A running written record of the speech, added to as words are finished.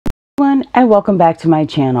Everyone, and welcome back to my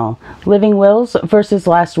channel. Living wills versus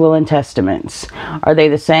last will and testaments. Are they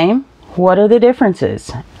the same? What are the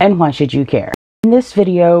differences? And why should you care? In this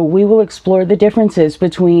video, we will explore the differences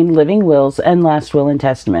between living wills and last will and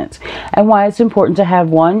testaments, and why it's important to have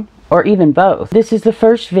one or even both. This is the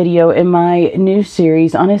first video in my new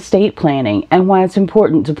series on estate planning and why it's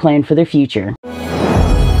important to plan for the future.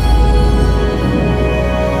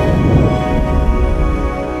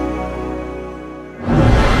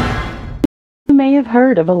 You may have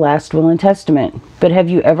heard of a last will and testament, but have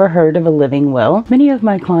you ever heard of a living will? Many of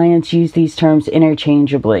my clients use these terms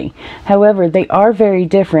interchangeably. However, they are very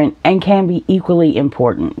different and can be equally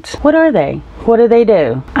important. What are they? What do they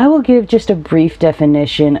do? I will give just a brief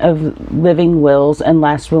definition of living wills and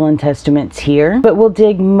last will and testaments here, but we'll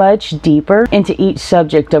dig much deeper into each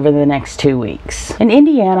subject over the next 2 weeks. In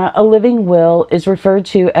Indiana, a living will is referred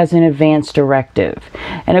to as an advance directive,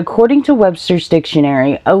 and according to Webster's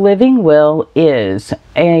Dictionary, a living will is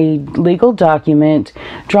a legal document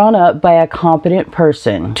drawn up by a competent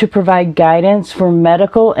person to provide guidance for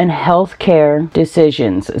medical and health care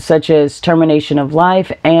decisions such as termination of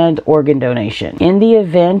life and organ donation in the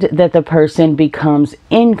event that the person becomes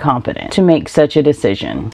incompetent to make such a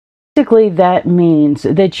decision. Basically, that means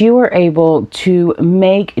that you are able to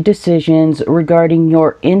make decisions regarding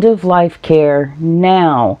your end-of-life care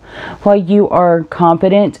now while you are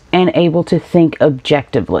competent and able to think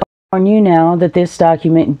objectively. I warn you now that this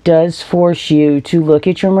document does force you to look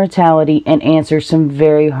at your mortality and answer some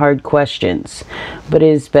very hard questions, but it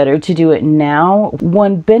is better to do it now.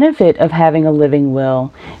 One benefit of having a living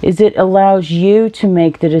will is it allows you to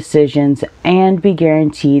make the decisions and be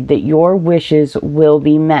guaranteed that your wishes will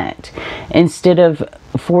be met, instead of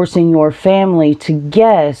forcing your family to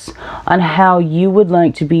guess on how you would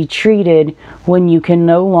like to be treated when you can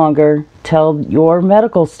no longer tell your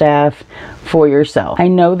medical staff for yourself. I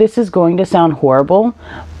know this is going to sound horrible,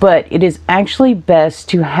 but it is actually best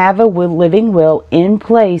to have a living will in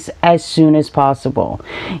place as soon as possible,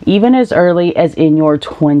 even as early as in your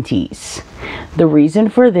 20s. The reason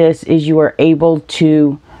for this is you are able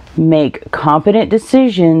to make competent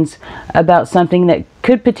decisions about something that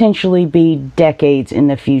could potentially be decades in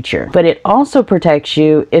the future. But it also protects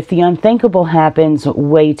you if the unthinkable happens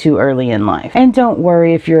way too early in life. And don't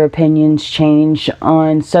worry if your opinions change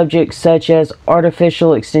on subjects such as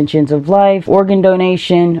artificial extensions of life, organ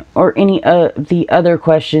donation, or any of the other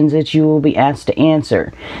questions that you will be asked to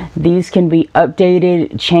answer. These can be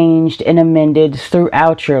updated, changed, and amended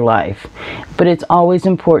throughout your life, but it's always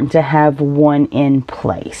important to have one in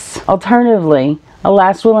place. Alternatively, a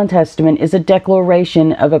last will and testament is a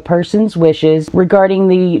declaration of a person's wishes regarding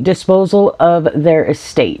the disposal of their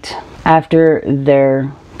estate after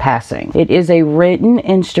their passing. It is a written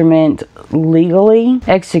instrument legally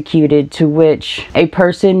executed to which a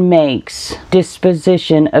person makes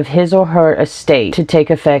disposition of his or her estate to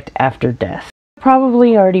take effect after death. You've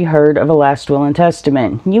probably already heard of a last will and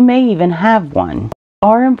testament. You may even have one.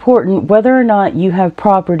 Are important whether or not you have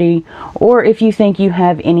property or if you think you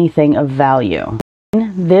have anything of value.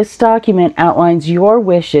 This document outlines your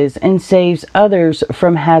wishes and saves others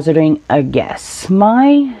from hazarding a guess.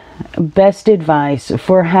 My best advice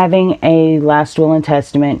for having a last will and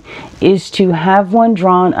testament is to have one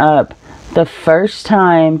drawn up the first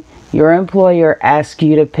time your employer asks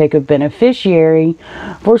you to pick a beneficiary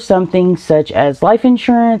for something such as life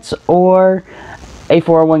insurance or a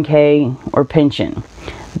 401k or pension.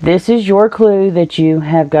 This is your clue that you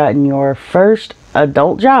have gotten your first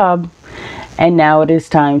adult job, and now it is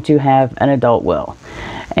time to have an adult will.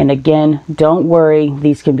 And again, don't worry,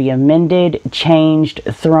 these can be amended, changed,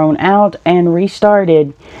 thrown out, and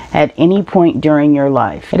restarted at any point during your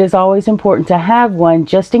life. It is always important to have one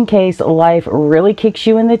just in case life really kicks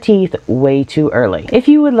you in the teeth way too early. If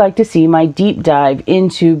you would like to see my deep dive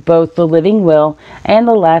into both the living will and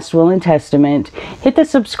the last will and testament, hit the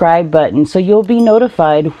subscribe button so you'll be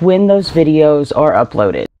notified when those videos are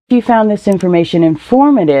uploaded. If you found this information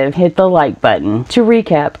informative, hit the like button. To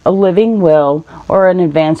recap, a living will or an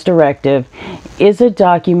advance directive is a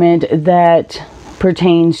document that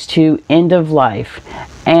pertains to end of life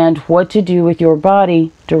and what to do with your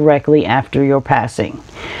body directly after your passing.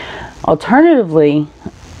 Alternatively,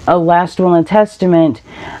 a last will and testament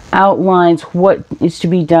outlines what is to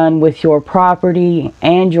be done with your property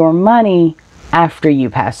and your money after you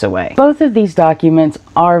pass away. Both of these documents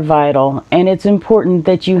are vital, and it's important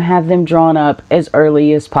that you have them drawn up as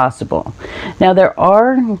early as possible. Now, there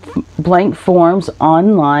are blank forms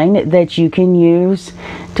online that you can use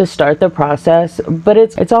to start the process, but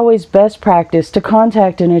it's always best practice to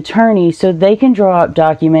contact an attorney so they can draw up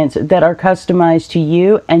documents that are customized to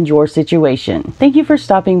you and your situation. Thank you for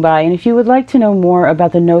stopping by, and if you would like to know more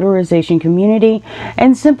about the notarization community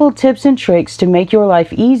and simple tips and tricks to make your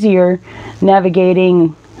life easier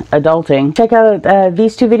navigating adulting, check out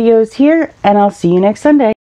these two videos here, and I'll see you next Sunday.